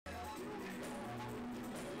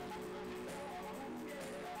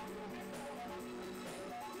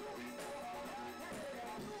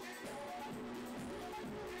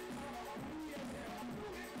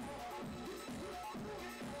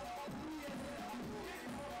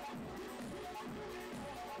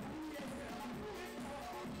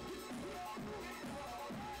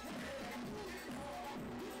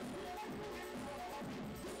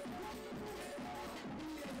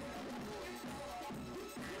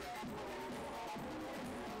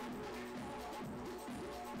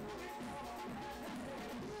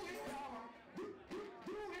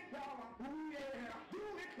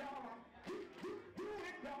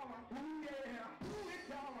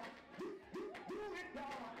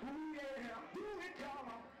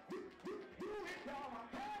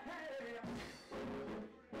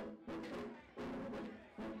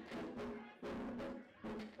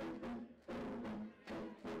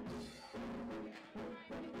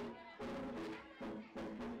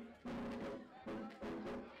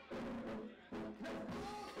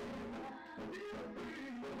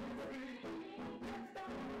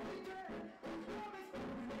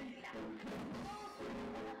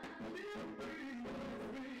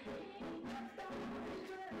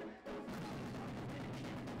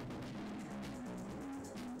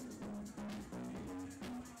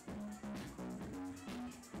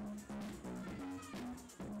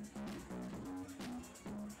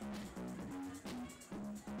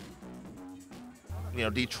you know,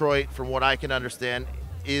 Detroit, from what I can understand,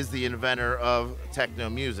 is the inventor of techno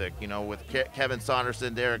music. You know, with Kevin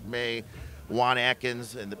Saunderson, Derek May, Juan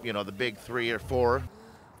Atkins, and you know, the big 3 or 4.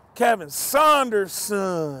 Kevin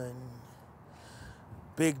Saunderson,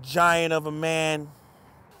 big giant of a man.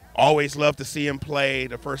 Always loved to see him play.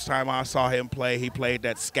 The first time I saw him play, he played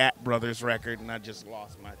that Scat Brothers record, and I just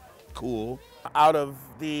lost my cool. Out of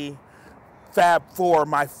the Fab Four,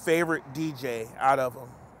 my favorite DJ out of them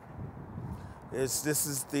this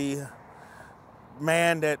is the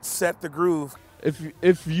man that set the groove.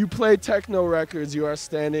 If you play techno records, you are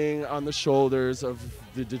standing on the shoulders of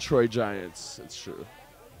the Detroit Giants. It's true.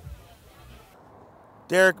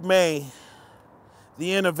 Derek May,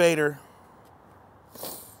 the innovator.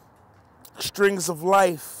 Strings of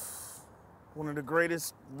Life, one of the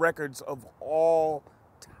greatest records of all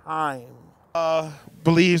time.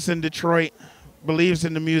 Believes in Detroit, believes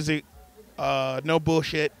in the music, no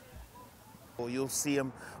bullshit. You'll see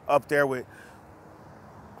him up there with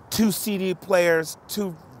 2 CD players,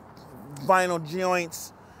 2 vinyl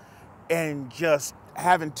joints, and just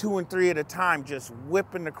having 2 and 3 at a time, just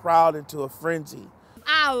whipping the crowd into a frenzy.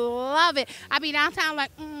 I love it. I be downtown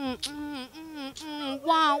like,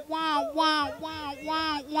 wow, wow, wow, wow,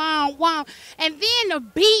 wow, wow, wow. And then the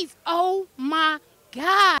beats, oh my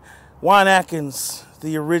God. Juan Atkins,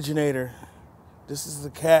 the originator. This is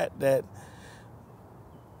the cat that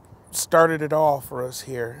started it all for us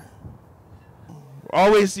here.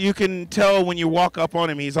 Always, you can tell when you walk up on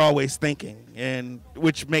him, he's always thinking, and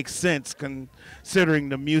which makes sense considering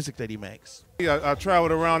the music that he makes. I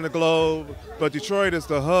traveled around the globe, but Detroit is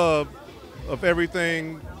the hub of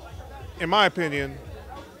everything, in my opinion,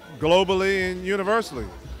 globally and universally.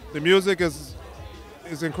 The music is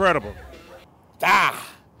incredible.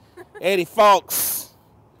 Eddie Fawkes.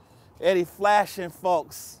 Eddie Flashing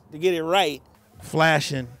Fawkes, to get it right.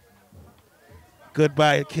 Flashing.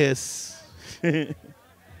 Goodbye Kiss.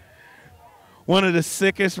 One of the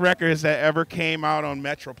sickest records that ever came out on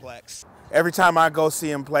Metroplex. Every time I go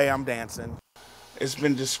see him play, I'm dancing. It's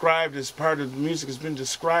been described as part of the music, it's been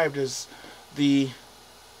described as the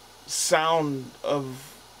sound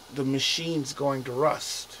of the machines going to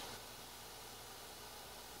rust.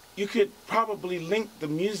 You could probably link the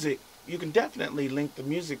music, you can definitely link the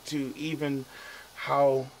music to even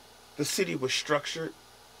how the city was structured.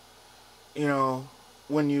 You know,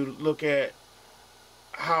 when you look at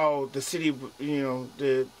how the city, you know,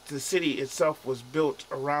 the city itself was built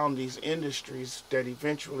around these industries that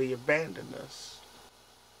eventually abandoned us.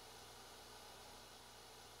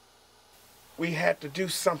 We had to do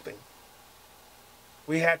something.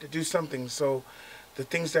 We had to do something, so the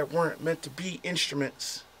things that weren't meant to be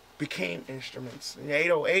instruments became instruments. The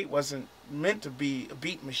 808 wasn't meant to be a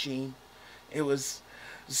beat machine. It was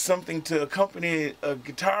something to accompany a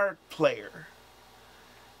guitar player.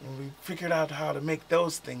 And we figured out how to make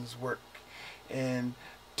those things work. And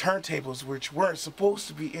turntables, which weren't supposed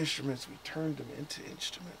to be instruments, we turned them into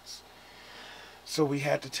instruments. So we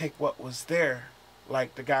had to take what was there,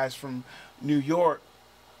 like the guys from New York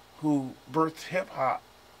who birthed hip-hop,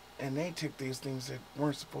 and they took these things that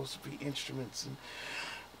weren't supposed to be instruments and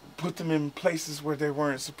put them in places where they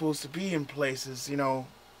weren't supposed to be in places. You know,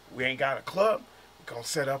 we ain't got a club, we're gonna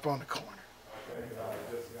set up on the corner.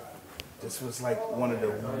 This was like one of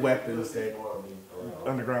the weapons that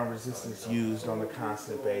underground resistance used on a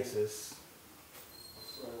constant basis.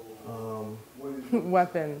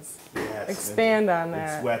 Weapons. Yes, Expand on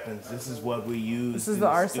that. It's weapons. This is what we use. This is in the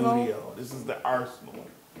the arsenal? studio. This is the arsenal.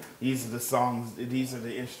 These are the songs, these are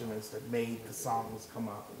the instruments that made the songs come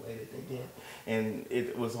out the way that they did. And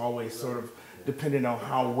it was always sort of depending on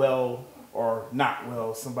how well or not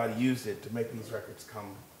well somebody used it to make these records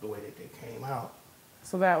come the way that they came out.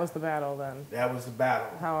 So that was the battle then. That was the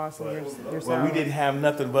battle. How awesome your Well, sound. we didn't have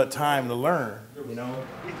nothing but time to learn, you know?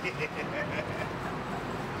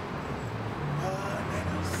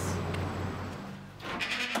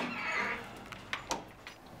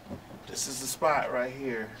 This is the spot right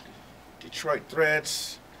here. Detroit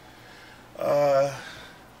Threads.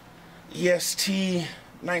 EST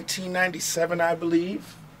 1997, I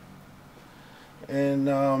believe. And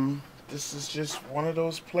this is just one of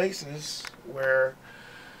those places where,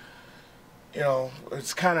 you know,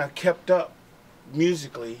 it's kind of kept up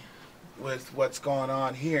musically with what's going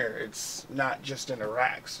on here. It's not just in the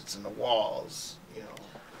racks, it's in the walls, you know.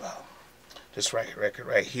 Well, this record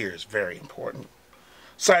right here is very important.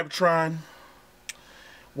 Cybertron,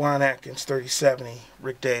 Juan Atkins, 3070,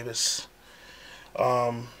 Rick Davis.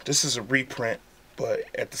 This is a reprint, but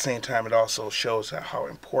at the same time it also shows how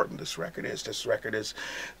important this record is. This record is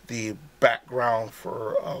the background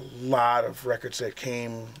for a lot of records that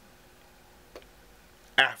came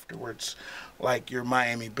afterwards, like your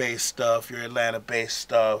Miami-based stuff, your Atlanta-based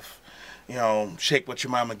stuff. You know, "Shake What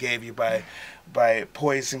Your Mama Gave You" by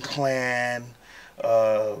Poison Clan,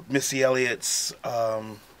 Missy Elliott's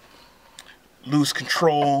 "Lose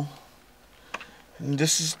Control," and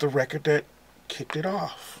this is the record that kicked it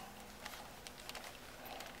off.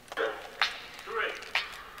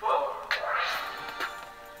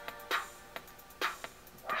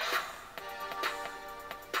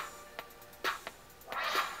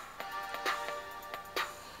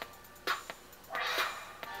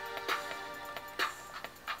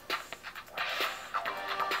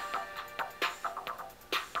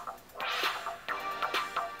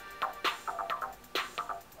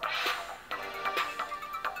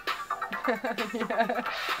 Yeah.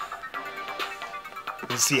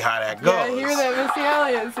 You see how that goes. Yeah, I hear that Missy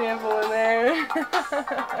Elliott sample in there.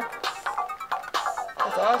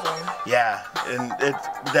 That's awesome. Yeah, and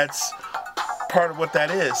that's part of what that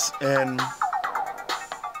is. And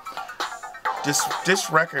this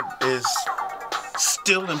record is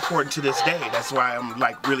still important to this day. That's why I'm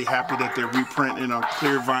like really happy that they're reprinting on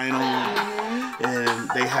clear vinyl, and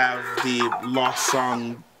they have the lost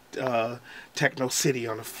song Techno City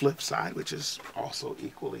on the flip side, which is also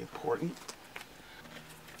equally important.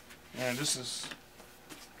 And this is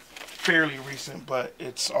fairly recent, but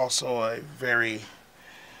it's also a very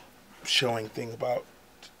showing thing about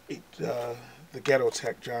the ghetto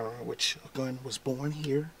tech genre, which again was born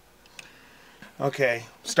here. Okay,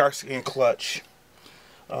 Starsky and Clutch,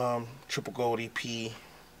 Triple Gold EP,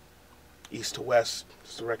 East to West.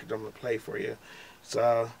 It's the record I'm gonna play for you. It's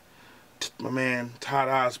my man Todd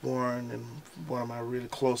Osborne and one of my really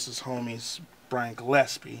closest homies, Brian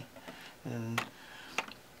Gillespie. And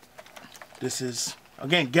this is,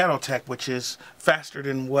 again, ghetto tech, which is faster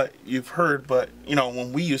than what you've heard. But, you know,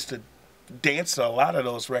 when we used to dance to a lot of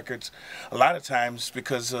those records, a lot of times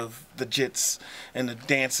because of the jits and the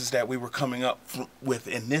dances that we were coming up with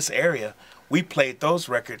in this area, we played those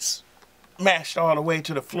records mashed all the way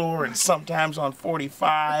to the floor, and sometimes on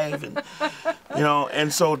 45, and you know,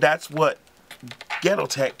 and so that's what ghetto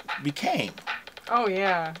tech became. Oh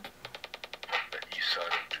yeah. The east side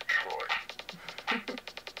of Detroit to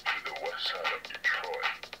the west side of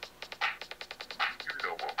Detroit. You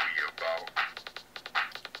know what we about.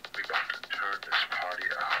 We about to turn this party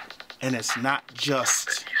out. And it's not just,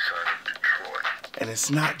 The east side of Detroit. and it's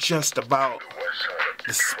not just about The west side of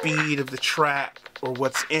the Detroit. speed of the track or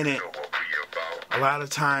what's in it. You know what we about. A lot of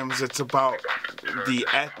times it's about the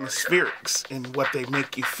atmospherics and what they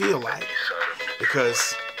make you feel like,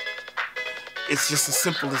 because it's just as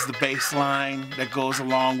simple as the bass line that goes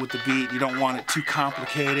along with the beat. You don't want it too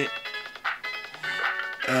complicated.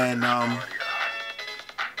 And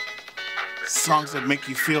songs that make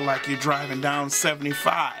you feel like you're driving down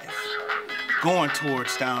 75, going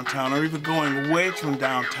towards downtown, or even going away from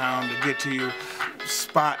downtown to get to your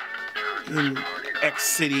spot in X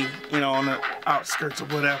city, you know, on the outskirts or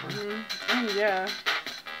whatever. Mm, yeah.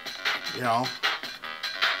 You know.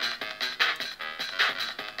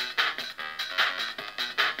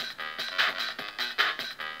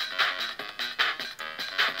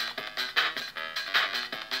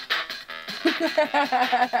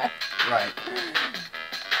 Right.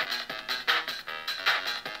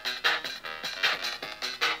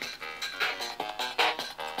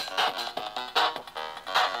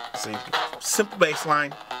 See, simple bass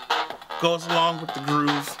line goes along with the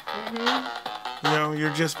groove. You know,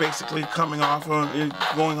 you're just basically coming off on,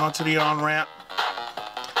 going onto the on ramp,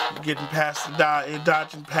 getting past the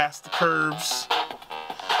dodging past the curves,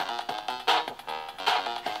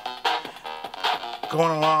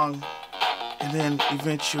 going along, and then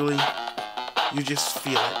eventually you just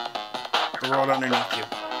feel it, the road underneath you.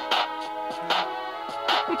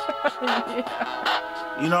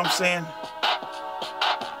 You know what I'm saying?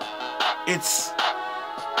 It's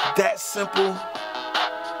that simple,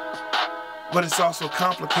 but it's also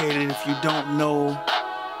complicated if you don't know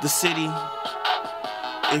the city,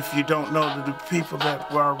 if you don't know the people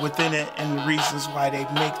that are within it and the reasons why they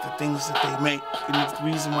make the things that they make and the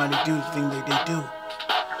reason why they do the thing that they do.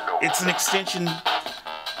 It's an extension,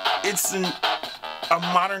 it's a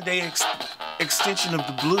modern day extension of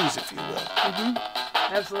the blues, if you will.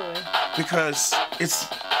 Absolutely. Because it's,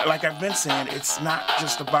 like I've been saying, it's not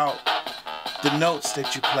just about the notes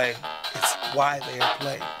that you play, it's why they are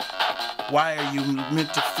played. Why are you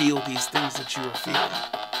meant to feel these things that you are feeling?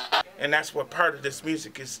 And that's what part of this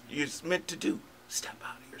music is meant to do. Step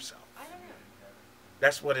out of yourself.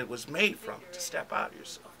 That's what it was made from, to step out of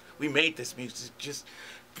yourself. We made this music just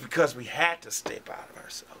because we had to step out of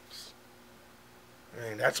ourselves.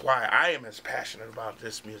 And that's why I am as passionate about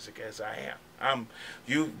this music as I am.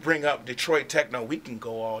 You bring up Detroit techno, we can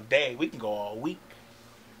go all day, we can go all week.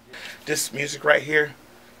 This music right here,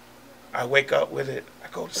 I wake up with it, I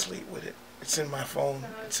go to sleep with it. It's in my phone,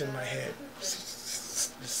 it's in my head.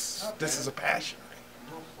 This is a passion.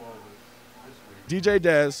 DJ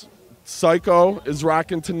Dez, Psycho is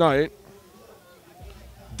rocking tonight.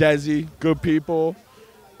 Desi, Good People,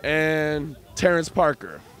 and Terrence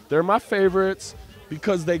Parker. They're my favorites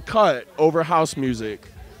because they cut over house music.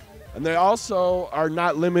 And they also are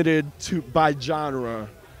not limited by genre.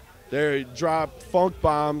 They drop funk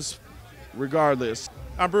bombs regardless.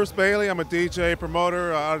 I'm Bruce Bailey. I'm a DJ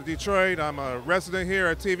promoter out of Detroit. I'm a resident here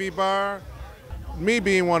at TV Bar. Me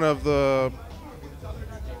being one of the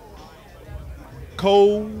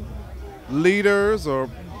co-leaders or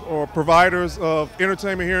providers of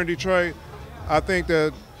entertainment here in Detroit, I think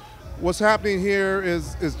that what's happening here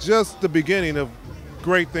is just the beginning of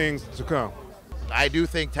great things to come. I do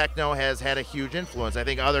think techno has had a huge influence. I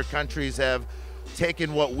think other countries have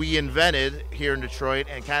taken what we invented here in Detroit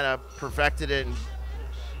and kind of perfected it and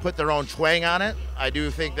put their own twang on it. I do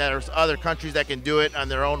think that there's other countries that can do it on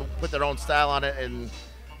their own, put their own style on it, and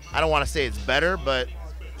I don't want to say it's better, but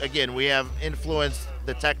again, we have influenced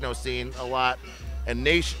the techno scene a lot, and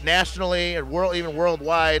nationally and even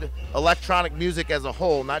worldwide, electronic music as a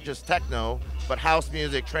whole, not just techno, but house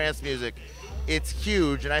music, trance music, it's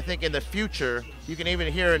huge. And I think in the future, you can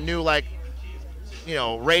even hear a new, like, you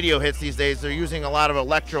know, radio hits these days. They're using a lot of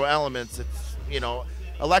electro elements. It's, you know,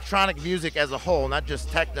 electronic music as a whole, not just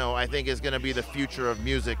techno, I think is going to be the future of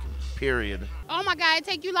music, period. Oh my God, it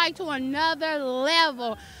take you like to another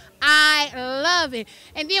level. I love it.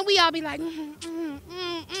 And then we all be like, and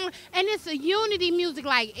it's a unity music,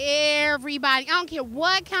 like everybody. I don't care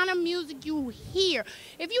what kind of music you hear.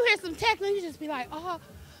 If you hear some techno, you just be like,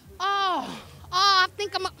 I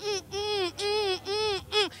think I'm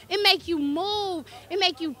It make you move. It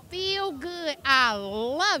make you feel good. I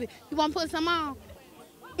love it. You want to put some on?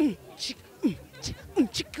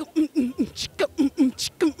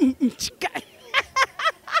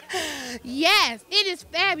 Yes, it is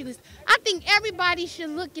fabulous. I think everybody should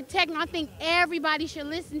look at techno. I think everybody should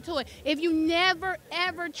listen to it. If you never,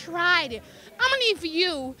 ever tried it, I'm going to need for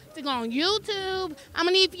you to go on YouTube. I'm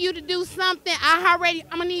going to need for you to do something. iHeartRadio,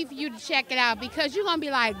 I'm going to need for you to check it out because you're going to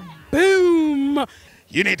be like, boom.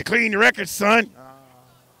 You need to clean your records, son.